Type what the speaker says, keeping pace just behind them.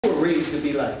were raised to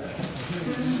be like that.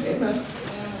 Amen.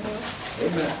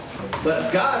 Amen.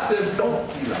 But God says, don't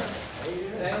be like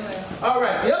that. All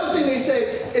right. The other thing they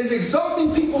say is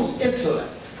exalting people's intellect.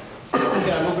 We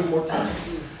got a little bit more time.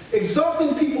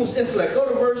 Exalting people's intellect. Go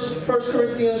to 1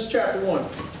 Corinthians chapter 1.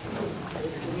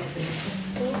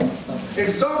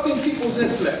 Exalting people's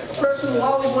intellect. A person who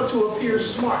always wants to appear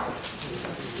smart.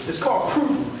 It's called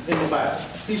prudent in the Bible.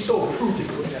 He's so prudent.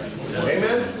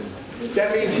 Amen?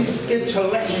 That means he's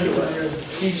intellectual.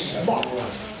 He's smart.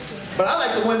 But I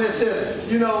like the one that says,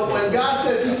 you know, when God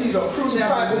says he sees a prudent,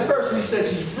 prideful person, he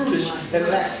says he's brutish and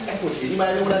lacks equity.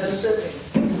 Anybody know what I just said?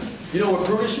 You know what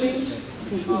brutish means?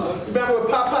 Remember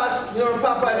with Popeyes? You know when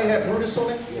Popeye they had Brutus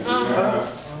on it?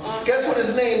 Guess what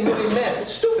his name really meant?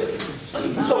 Stupid.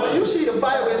 So when you see the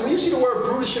Bible, when you see the word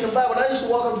brutish in the Bible, I used to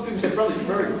walk up to people and say, brother, you're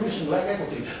very brutish and lack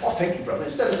equity. Oh, thank you, brother.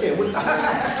 Instead of saying, what?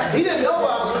 He didn't know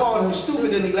I was calling him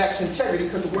stupid and he lacks integrity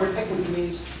because the word equity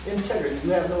means integrity.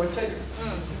 You have no integrity.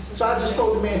 So I just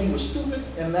told the man he was stupid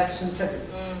and lacks integrity.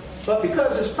 But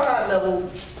because his pride level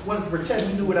wanted to pretend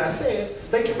he knew what I said,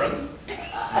 thank you, brother.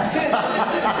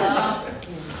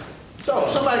 So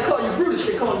if somebody call you brutish,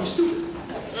 they call you stupid.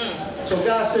 So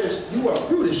God says, you are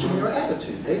brutish in your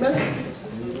attitude. Amen?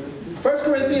 1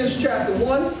 Corinthians chapter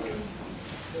 1.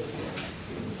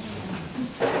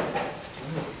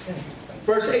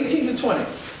 Verse 18 to 20.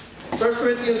 1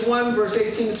 Corinthians 1, verse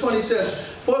 18 to 20 says,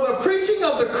 for the preaching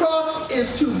of the cross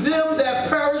is to them that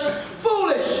perish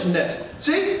foolishness.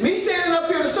 See, me standing up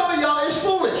here to some of y'all is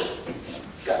foolish.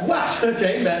 Watch.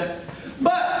 Okay, amen.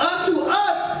 But unto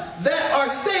us that are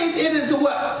saved, it is the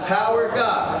what? Power of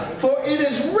God. For it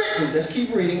is written, let's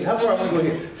keep reading. How far are we going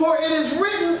here? For it is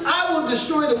written, I will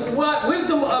destroy the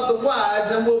wisdom of the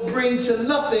wise and will bring to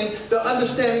nothing the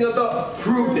understanding of the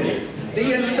prudent,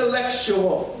 the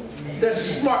intellectual, the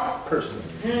smart person.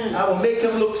 I will make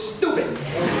him look stupid.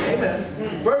 Amen.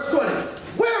 Verse 20.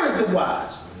 Where is the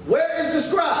wise? Where is the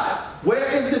scribe?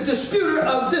 Where is the disputer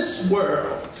of this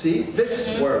world? See,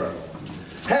 this world.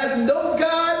 Has no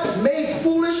God made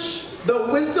foolish the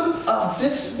wisdom of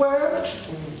this world?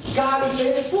 God has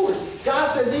made it foolish. God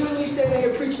says, even me standing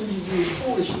here preaching to you is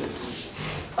foolishness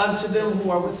unto them who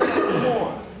are without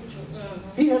born.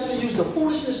 He has to use the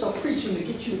foolishness of preaching to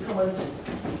get you to come unto him.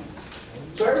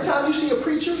 So every time you see a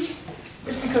preacher,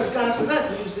 it's because God says, I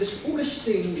have to use this foolish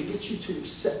thing to get you to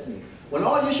accept me. When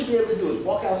all you should be able to do is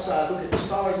walk outside, look at the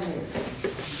stars in here,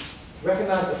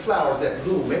 recognize the flowers that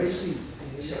bloom every season.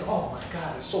 You say, oh my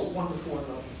God, it's so wonderful and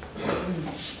lovely.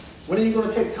 When are you going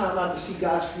to take time out to see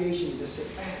God's creation and just say,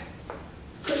 man,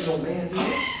 couldn't no man do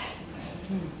this?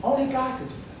 Only God can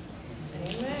do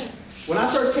that. Amen. When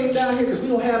I first came down here, because we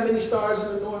don't have many stars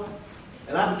in the north,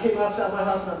 and I came outside my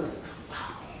house and I was like,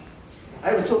 wow.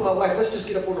 I even told my wife, let's just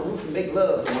get up on the roof and make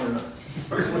love to one another.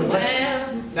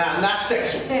 Now, not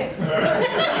sexual. I'm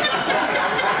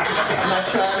not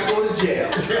trying to go to jail.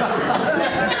 Maybe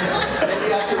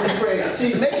I should rephrase.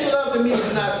 See, making love to me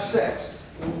is not sex.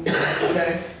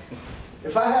 Okay?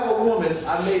 If I have a woman,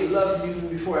 I made love to you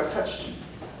before I touched you.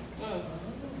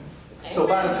 So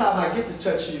by the time I get to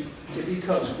touch you, it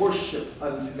becomes worship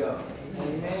unto God.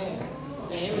 Amen.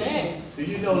 Amen. Do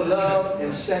you know love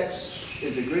and sex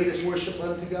is the greatest worship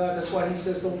unto God? That's why he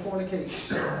says don't fornicate.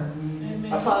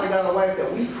 Amen. I finally got a wife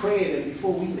that we prayed it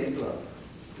before we make love.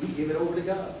 We give it over to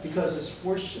God because it's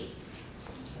worship.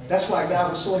 That's why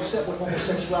God was so upset with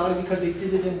homosexuality, because they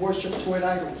did it in worship toward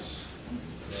idols.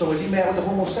 So was he mad with the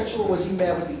homosexual, or was he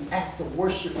mad with the act of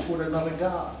worship toward another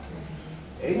God?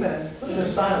 Amen.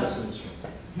 There's silence in this room.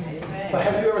 Amen. But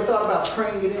have you ever thought about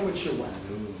praying it in with your wife?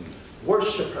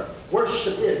 Worship her.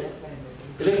 Worship it.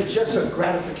 It ain't just a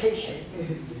gratification.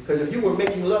 Because if you were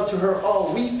making love to her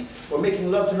all week or making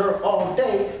love to her all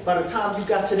day, by the time you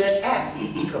got to that act,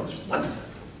 it becomes wonderful.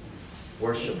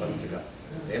 Worship unto God.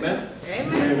 Amen?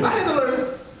 Amen. I had to learn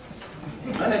it.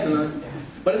 I had to learn it.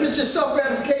 But if it's just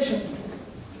self-gratification,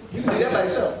 you can do that by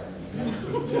yourself.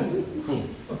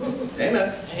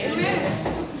 Amen.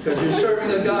 Amen. Because you're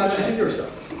serving a God unto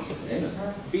yourself. Amen.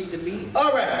 Beat the beat.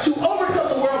 All right. To overcome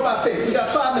the world by faith. We got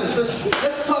 5 minutes.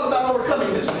 Let's talk about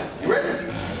overcoming this now. You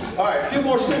ready? All right. A few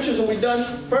more scriptures and we're done.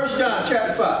 1 John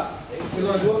chapter 5. We're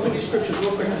going to go through these scriptures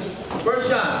real quick. 1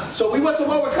 John. So we want some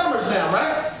overcomers now,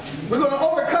 right? We're going to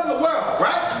overcome the world,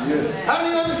 right? Yes. How do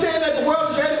you understand that the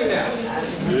world is your enemy now?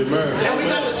 Amen. And we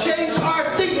got to change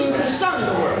our thinking concerning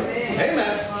the world.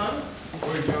 Amen.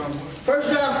 1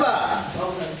 John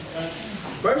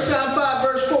 5. 1 John 5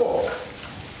 verse 4.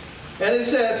 And it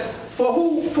says, For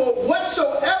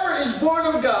whatsoever is born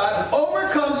of God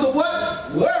overcomes the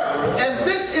what? World. And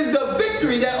this is the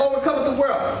victory that overcometh the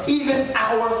world, even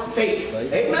our faith.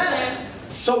 Amen.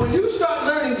 So when you start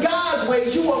learning God,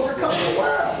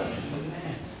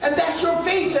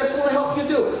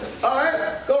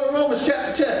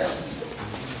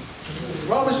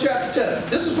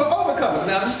 this is for overcomers.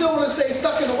 Now, if you still want to stay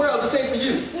stuck in the world, this ain't for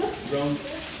you.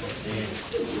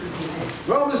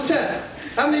 Romans 10.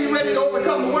 How many of you ready to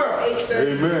overcome the world?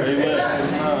 Amen.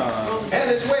 And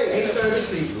its ways.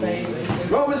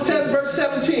 Romans 10, verse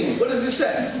 17. What does it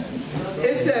say?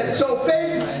 It said, so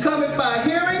faith cometh by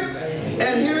hearing,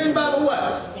 and hearing by the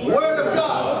what? Word of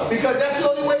God. Because that's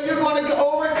the only way you're going to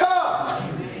overcome.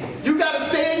 You got to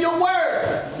stay in your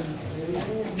word.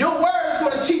 Your word is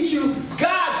going to teach you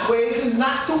God's ways and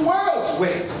not the world's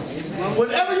ways.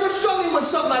 Whenever you're struggling with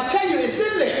something, I tell you, it's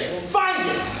in there. Find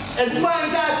it. And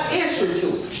find God's answer to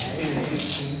it.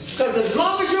 Because as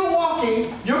long as you're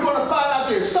walking, you're going to find out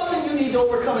there's something you need to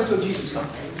overcome until Jesus comes.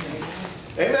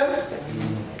 Amen?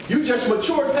 You just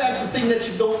matured past the thing that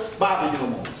you don't bother you no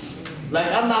more. Like,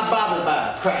 I'm not bothered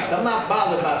by crack. I'm not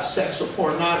bothered by sex or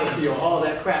pornography or all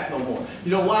that crap no more.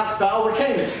 You know why? I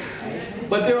overcame it.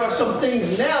 But there are some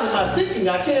things now in my thinking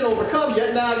I can't overcome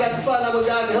yet. Now I got to find out what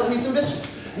God can help me through this.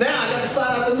 Now I got to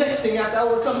find out the next thing after I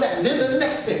overcome that. And then the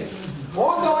next thing.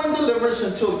 Ongoing deliverance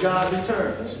until God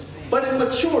returns. But it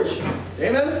matures you.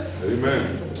 Amen?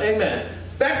 Amen. Amen.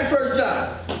 Back to 1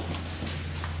 John.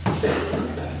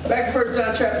 Back to 1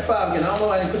 John chapter 5 again. I don't know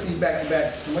why I didn't put these back to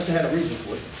back. I must have had a reason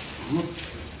for it.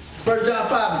 1 John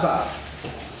 5 and 5.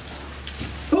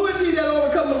 Who is he that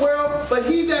overcome the world? But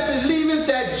he that believeth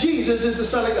that Jesus is the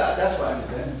Son of God. That's why I did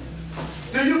that.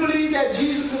 Do you believe that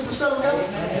Jesus is the Son of God?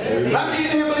 Amen. How many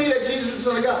of you believe that Jesus is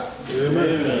the Son of God?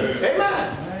 Amen.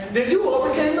 Amen. Then you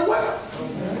overcame the world.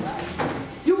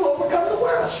 You overcome the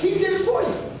world. He did it for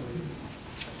you.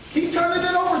 He turned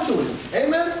it over to you.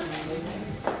 Amen?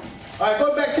 All right,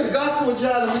 going back to the Gospel of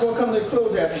John, and we're going to come to a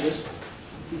close after this.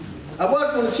 I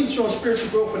was going to teach you on spiritual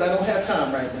growth, but I don't have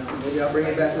time right now. Maybe I'll bring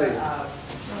it back later.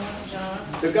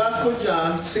 The Gospel of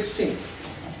John 16.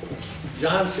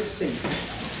 John 16.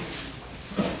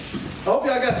 I hope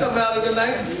y'all got something out of it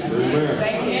tonight.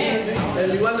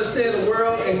 And you understand the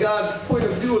world and God's point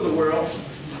of view of the world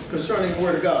concerning the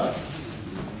Word of God.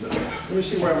 Let me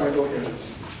see where I'm going to go here.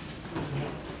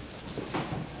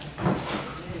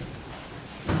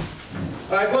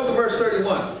 All right, go to verse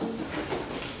 31.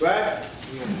 Right?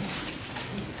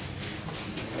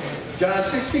 John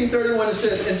 16:31, it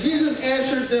says, and Jesus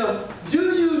answered them,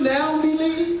 do you now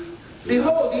believe?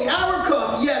 Behold, the hour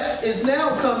come, yes, is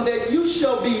now come, that you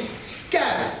shall be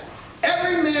scattered,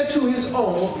 every man to his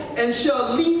own, and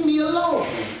shall leave me alone.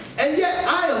 And yet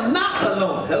I am not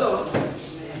alone. Hello.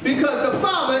 Because the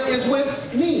Father is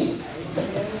with me.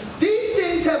 These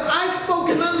things have I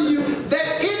spoken unto you,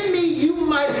 that in me you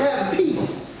might have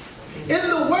peace. In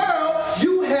the world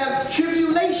you have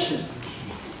tribulation.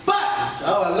 But,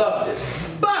 oh, I love this.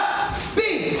 But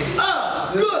be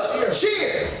of good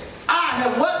cheer. I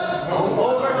have what?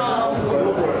 Overcome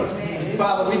the world.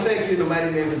 Father, we thank you in the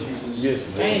mighty name of Jesus. Yes,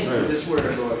 thank you for this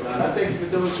word, Lord God. I thank you for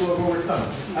those who have overcome.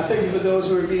 I thank you for those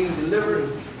who are being delivered,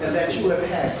 and that you have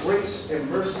had grace and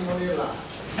mercy on their lives.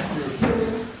 Through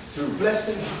healing, through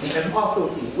blessing, and also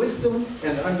through wisdom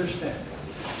and understanding.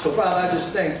 So, Father, I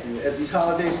just thank you as these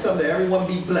holidays come, that everyone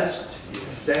be blessed.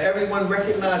 That everyone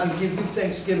recognize and give you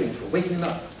thanksgiving for waking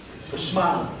up, for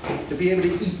smiling, to be able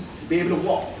to eat, to be able to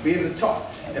walk, to be able to talk.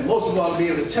 And most of all, to be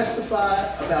able to testify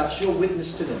about your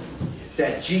witness to them,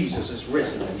 that Jesus is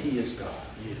risen and he is God.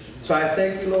 So I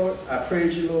thank you, Lord. I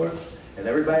praise you, Lord. And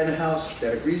everybody in the house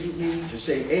that agrees with me, just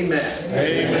say amen.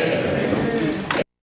 Amen. Amen.